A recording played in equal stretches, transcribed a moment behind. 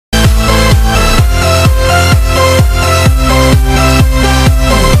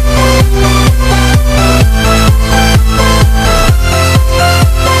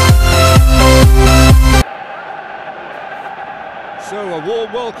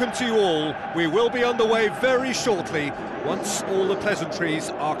welcome to you all. We will be underway very shortly, once all the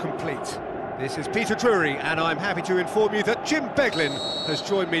pleasantries are complete. This is Peter Drury, and I'm happy to inform you that Jim Beglin has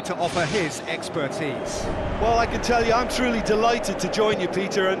joined me to offer his expertise. Well, I can tell you I'm truly delighted to join you,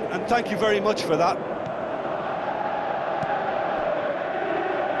 Peter, and thank you very much for that.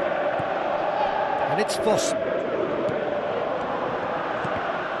 And it's Voss.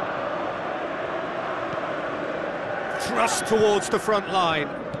 Thrust towards the front line.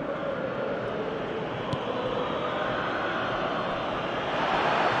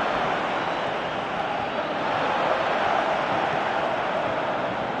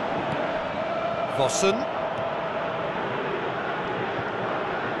 Vossen.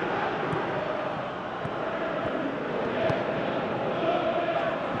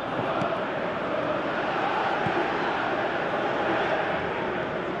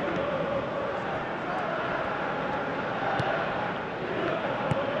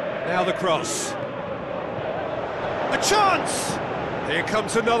 Now the cross. A chance! Here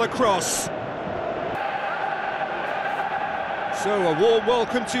comes another cross. So a warm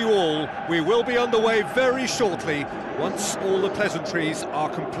welcome to you all. We will be underway very shortly, once all the pleasantries are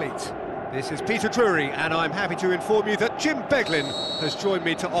complete. This is Peter Drury, and I'm happy to inform you that Jim Beglin has joined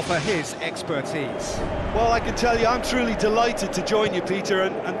me to offer his expertise. Well, I can tell you I'm truly delighted to join you, Peter,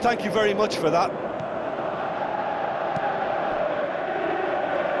 and thank you very much for that.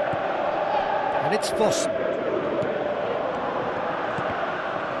 And it's Voss.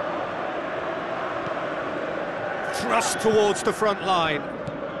 Thrust towards the front line.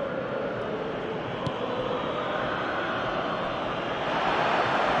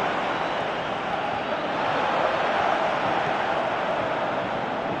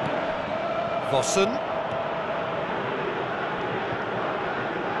 Vossen.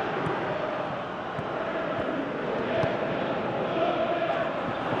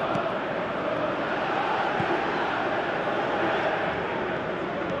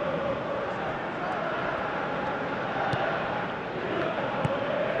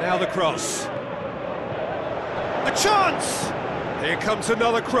 Now the cross. A chance! Here comes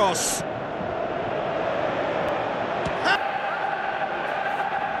another cross.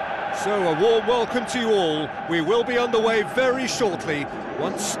 So a warm welcome to you all. We will be underway very shortly,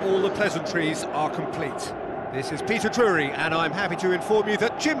 once all the pleasantries are complete. This is Peter Drury, and I'm happy to inform you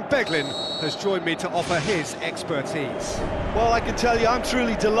that Jim Beglin has joined me to offer his expertise. Well, I can tell you I'm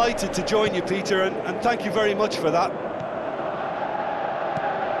truly delighted to join you, Peter, and thank you very much for that.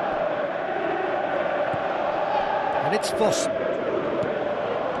 And it's Voss.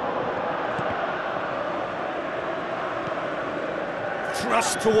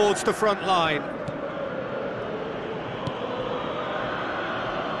 Thrust towards the front line.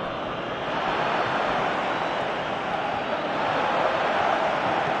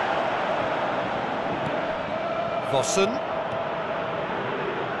 Vossen.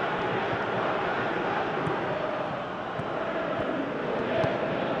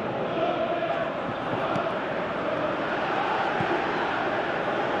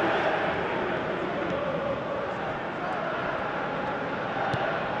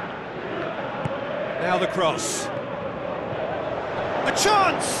 Now the cross. A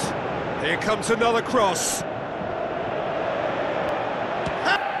chance! Here comes another cross.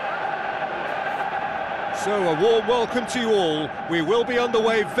 So a warm welcome to you all. We will be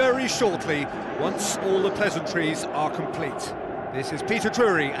underway very shortly, once all the pleasantries are complete. This is Peter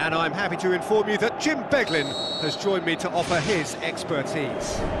Drury, and I'm happy to inform you that Jim Beglin has joined me to offer his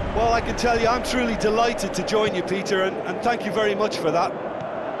expertise. Well, I can tell you I'm truly delighted to join you, Peter, and thank you very much for that.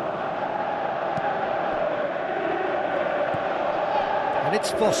 And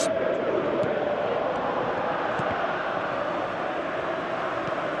it's Voss.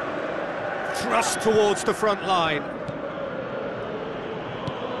 Thrust towards the front line.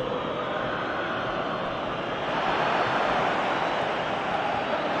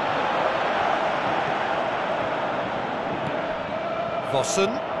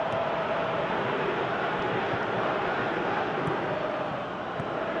 Vossen.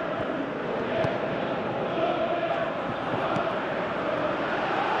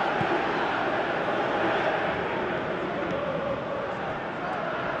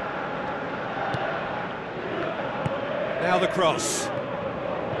 Now the cross.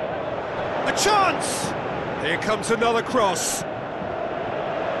 A chance! Here comes another cross.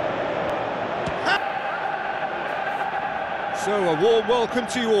 So a warm welcome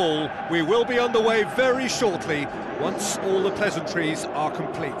to you all. We will be underway very shortly, once all the pleasantries are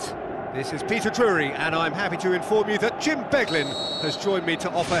complete. This is Peter Drury, and I'm happy to inform you that Jim Beglin has joined me to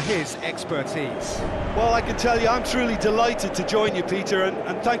offer his expertise. Well, I can tell you I'm truly delighted to join you, Peter,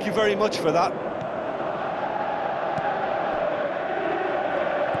 and thank you very much for that.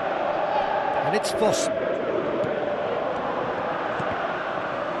 And it's Vossen.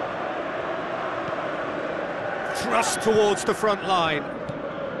 Thrust towards the front line.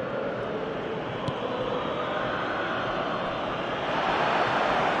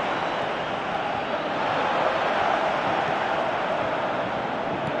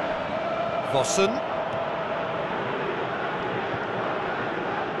 Vossen.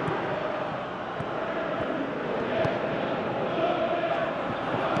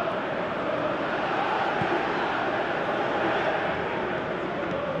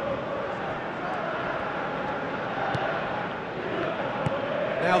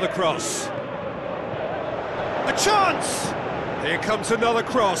 Now the cross. A chance! Here comes another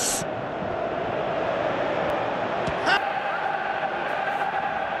cross.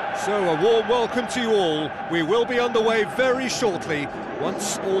 So a warm welcome to you all. We will be underway very shortly,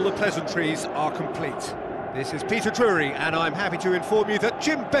 once all the pleasantries are complete. This is Peter Drury, and I'm happy to inform you that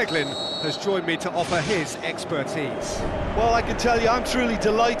Jim Beglin has joined me to offer his expertise. Well, I can tell you I'm truly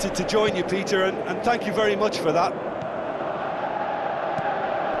delighted to join you, Peter, and thank you very much for that.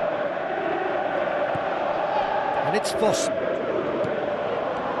 And it's Vossen.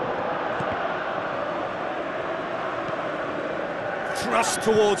 Thrust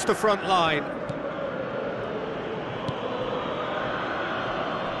towards the front line.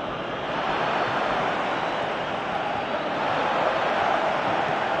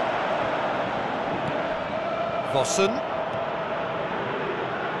 Vossen.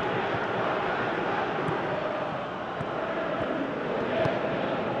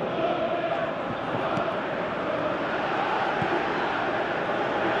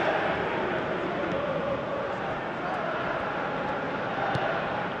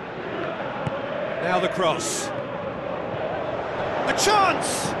 Now the cross. A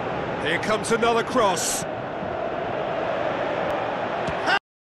chance! Here comes another cross.